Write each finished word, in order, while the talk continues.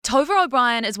Tova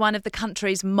O'Brien is one of the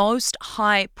country's most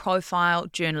high-profile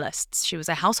journalists. She was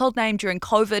a household name during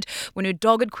COVID when her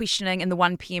dogged questioning in the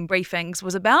 1pm briefings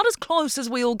was about as close as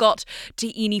we all got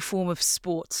to any form of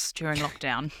sports during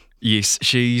lockdown. Yes,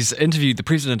 she's interviewed the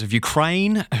president of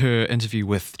Ukraine. Her interview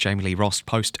with Jamie Lee Ross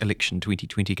post-election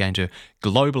 2020 gained her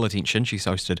global attention. She's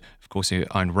hosted, of course, her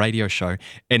own radio show.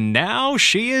 And now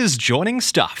she is joining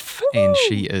Stuff. Woo-hoo! And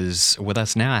she is with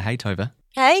us now. Hey, Tova.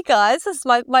 Hey guys, this is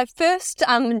my first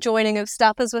joining of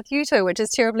Stuff is with you two, which is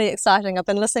terribly exciting. I've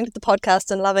been listening to the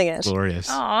podcast and loving it. Glorious.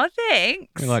 Oh,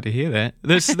 thanks. We like to hear that.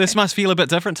 This must feel a bit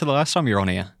different to the last time you were on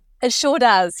air. It sure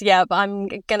does, yeah. But I'm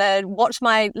going to watch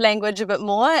my language a bit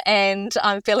more and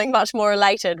I'm feeling much more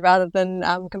elated rather than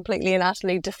completely and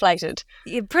utterly deflated.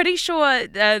 You're pretty sure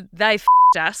they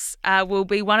us. Will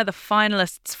be one of the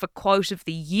finalists for Quote of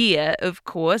the Year, of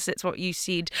course. That's what you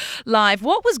said live.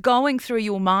 What was going through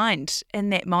your mind in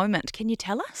that moment? Can you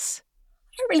tell us?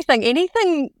 I don't really think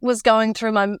anything was going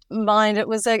through my mind.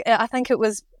 I think it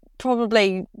was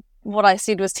probably what I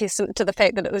said was testament to the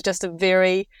fact that it was just a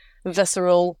very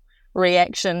visceral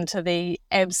reaction to the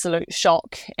absolute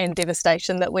shock and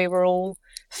devastation that we were all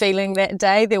feeling that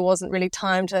day. There wasn't really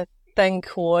time to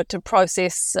think or to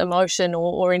process emotion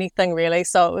or anything really,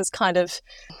 so it was kind of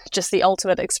just the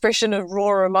ultimate expression of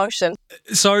raw emotion.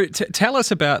 So tell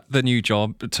us about the new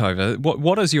job, Tova.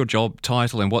 What is your job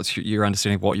title and what's your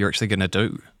understanding of what you're actually going to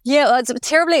do? Yeah, well, it's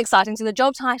terribly exciting. So the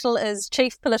job title is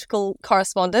Chief Political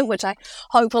Correspondent, which I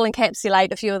hope will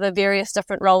encapsulate a few of the various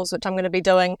different roles which I'm going to be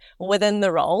doing within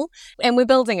the role. And we're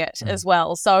building it as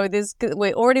well. So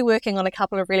we're already working on a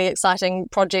couple of really exciting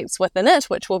projects within it,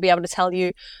 which we'll be able to tell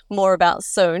you more about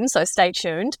soon. So stay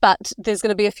tuned. But there's going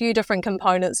to be a few different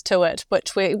components to it,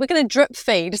 which we're going to drip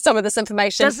feed some of this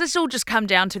information. Does this all just come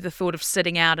down to the thought of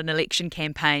sitting out an election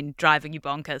campaign driving you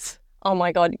bonkers? Oh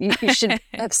my God, you should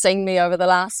have seen me over the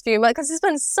last few months because there's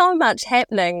been so much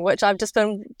happening, which I've just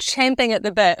been champing at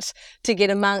the bit to get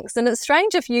amongst. And it's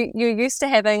strange if you're used to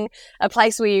having a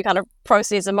place where you kind of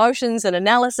process emotions and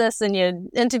analysis and you're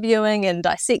interviewing and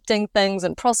dissecting things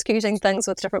and prosecuting things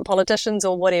with different politicians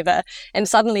or whatever, and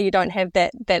suddenly you don't have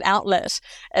that outlet.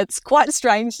 It's quite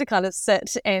strange to kind of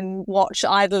sit and watch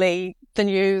idly the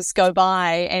news go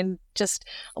by. And just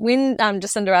when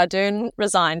Jacinda Ardern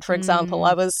resigned, for example,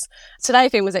 Today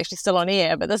FM was actually still on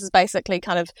air, but this is basically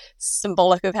kind of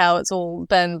symbolic of how it's all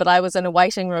been. But I was in a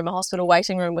hospital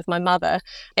waiting room with my mother,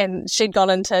 and she'd gone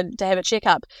in to have a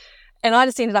checkup. And I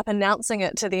just ended up announcing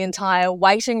it to the entire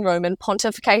waiting room and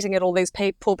pontificating at all these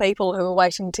poor people who were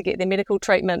waiting to get their medical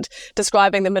treatment,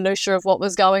 describing the minutiae of what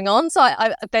was going on. So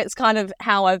that's kind of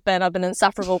how I've been. I've been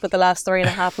insufferable for the last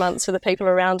 3.5 months for the people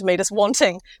around me, just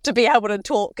wanting to be able to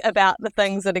talk about the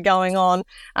things that are going on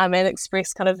and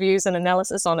express kind of views and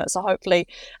analysis on it. So hopefully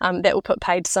that will put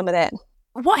paid to some of that.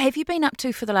 What have you been up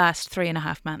to for the last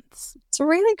 3.5 months? It's a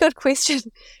really good question.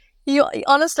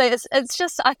 Honestly, it's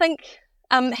just, I think,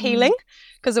 healing,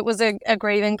 because it was a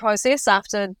grieving process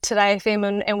after Today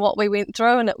FM and what we went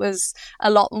through, and it was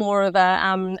a lot more of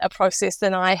a process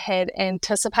than I had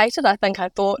anticipated. I think I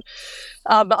thought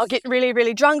I'll get really,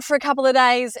 really drunk for a couple of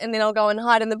days and then I'll go and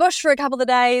hide in the bush for a couple of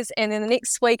days and then the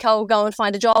next week I'll go and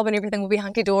find a job and everything will be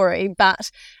hunky-dory.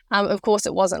 But of course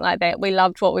it wasn't like that. We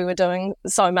loved what we were doing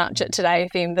so much at Today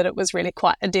FM that it was really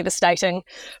quite a devastating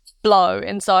blow.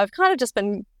 And so I've kind of just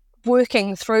been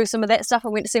working through some of that stuff. I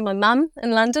went to see my mum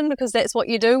in London because that's what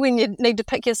you do when you need to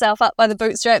pick yourself up by the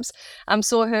bootstraps.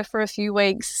 Saw her for a few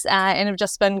weeks and have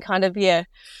just been kind of,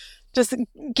 just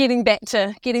getting back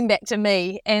to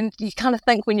me. And you kind of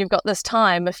think when you've got this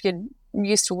time, if you're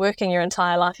used to working your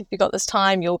entire life, if you've got this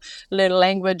time, you'll learn a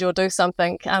language or do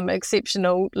something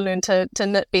exceptional, learn to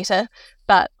knit better.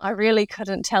 But I really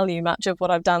couldn't tell you much of what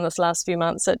I've done this last few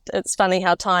months. It's funny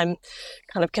how time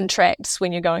kind of contracts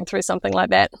when you're going through something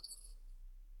like that.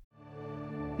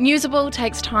 Newsable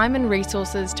takes time and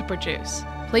resources to produce.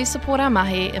 Please support our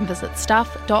mahi and visit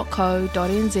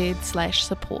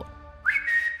stuff.co.nz/support.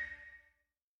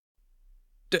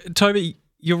 Toby,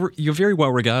 you're very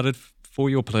well regarded for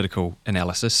your political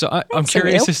analysis, so I'm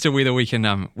curious as to whether we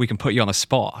can put you on the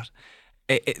spot.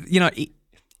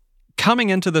 Coming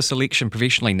into this election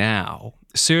professionally now,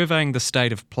 surveying the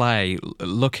state of play,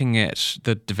 looking at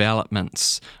the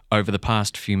developments over the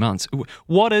past few months,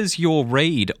 what is your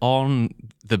read on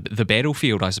the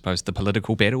battlefield, I suppose, the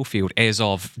political battlefield as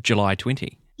of July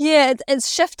 20? Yeah, it's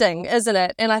shifting, isn't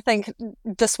it? And I think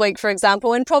this week, for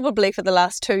example, and probably for the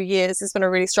last 2 years, there's been a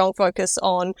really strong focus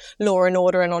on law and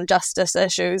order and on justice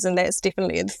issues, and that's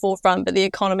definitely at the forefront. But the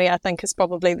economy, I think, is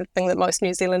probably the thing that most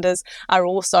New Zealanders are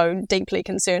also deeply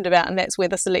concerned about, and that's where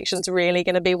this election's really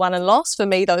going to be won and lost. For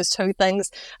me, those two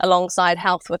things, alongside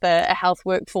health with a health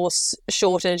workforce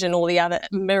shortage and all the other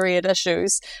myriad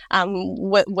issues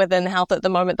within health at the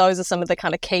moment, those are some of the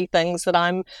kind of key things that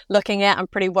I'm looking at. I'm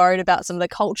pretty worried about some of the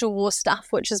culture war stuff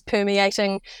which is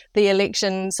permeating the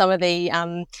election, some of the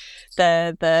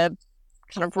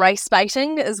kind of race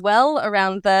baiting as well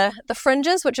around the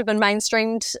fringes, which have been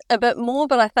mainstreamed a bit more.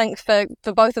 But I think for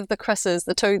both of the Chris's,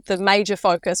 the major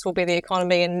focus will be the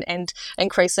economy and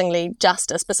increasingly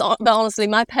justice. But honestly,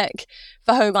 my pick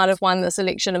for who might have won this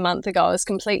election a month ago is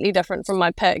completely different from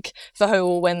my pick for who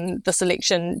will win this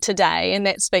election today. And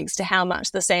that speaks to how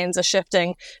much the sands are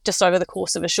shifting just over the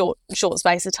course of a short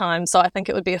space of time. So I think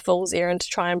it would be a fool's errand to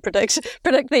try and predict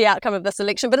the outcome of this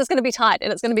election. But it's going to be tight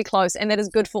and it's going to be close. And that is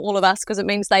good for all of us, because it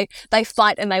means they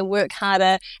fight and they work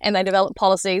harder and they develop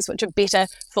policies which are better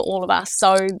for all of us.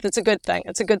 So it's a good thing.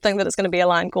 It's a good thing that it's going to be a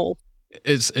line call.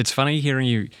 It's funny hearing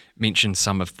you mention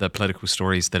some of the political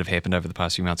stories that have happened over the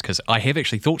past few months, because I have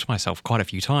actually thought to myself quite a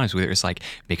few times, whether it's like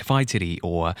Meka Whaitiri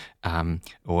or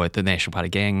the National Party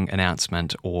gang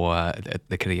announcement or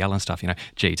the Kiri Allen stuff,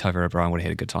 gee, Tova O'Brien would have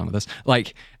had a good time with this.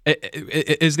 Like,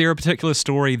 is there a particular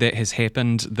story that has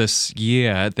happened this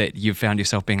year that you've found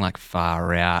yourself being like,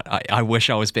 far out, I wish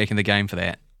I was back in the game for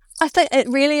that? I think it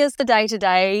really is the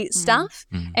day-to-day stuff.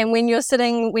 And when you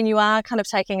are kind of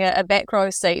taking a back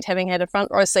row seat, having had a front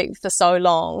row seat for so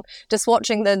long, just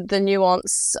watching the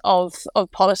nuance of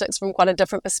politics from quite a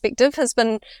different perspective has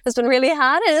been really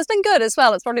hard, and it's been good as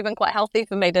well. It's probably been quite healthy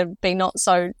for me to be not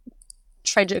so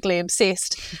tragically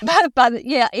obsessed, but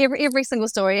yeah, every single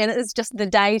story, and it's just the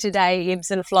day-to-day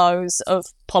ebbs and flows of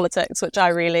politics, which I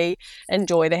really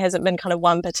enjoy. There hasn't been kind of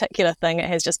one particular thing. It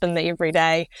has just been the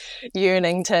everyday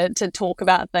yearning to talk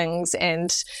about things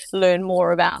and learn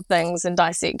more about things and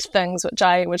dissect things, which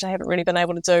I haven't really been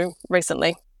able to do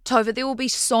recently. Tova, there will be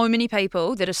so many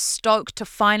people that are stoked to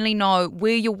finally know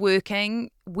where you're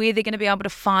working, where they're going to be able to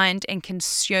find and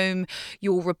consume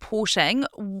your reporting.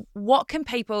 What can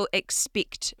people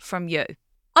expect from you?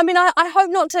 I mean, I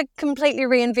hope not to completely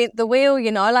reinvent the wheel,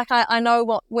 like I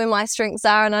know where my strengths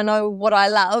are and I know what I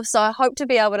love. So I hope to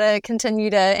be able to continue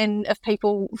and if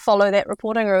people follow that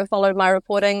reporting or have followed my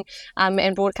reporting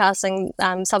and broadcasting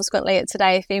subsequently at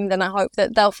Today FM, then I hope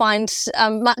that they'll find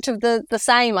much of the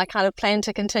same. I kind of plan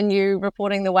to continue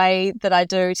reporting the way that I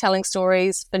do, telling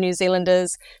stories for New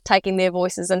Zealanders, taking their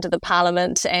voices into the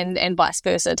Parliament and vice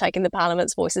versa, taking the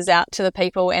Parliament's voices out to the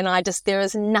people. And there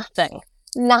is nothing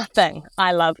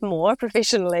I love more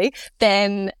professionally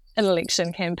than an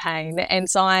election campaign. And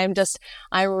so I'm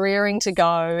rearing to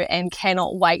go and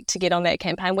cannot wait to get on that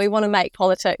campaign. We want to make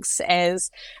politics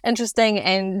as interesting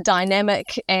and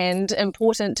dynamic and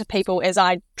important to people as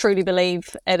I truly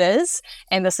believe it is.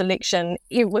 And this election,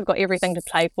 we've got everything to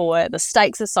play for. The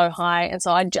stakes are so high. And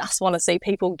so I just want to see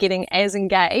people getting as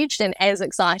engaged and as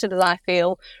excited as I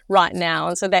feel right now.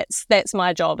 And so that's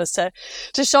my job, is to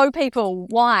show people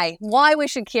why we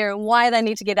should care and why they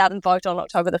need to get out and vote on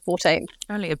October the 14th.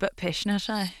 Only a bit passionate,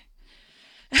 eh?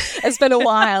 It's been a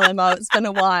while, Emma. It's been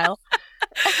a while.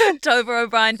 Tova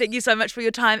O'Brien, thank you so much for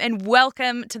your time and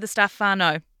welcome to the Stuff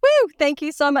Whānau. Woo! Thank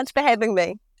you so much for having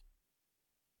me.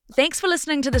 Thanks for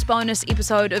listening to this bonus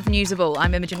episode of Newsable.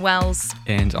 I'm Imogen Wells.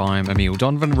 And I'm Emile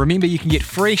Donovan. Remember, you can get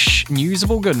fresh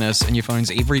Newsable goodness in your phones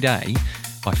every day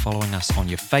by following us on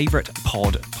your favourite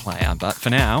pod player. But for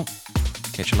now,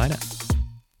 catch you later.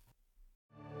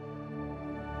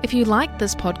 If you like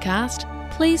this podcast,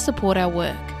 please support our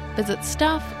work. Visit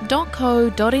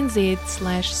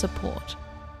stuff.co.nz/support.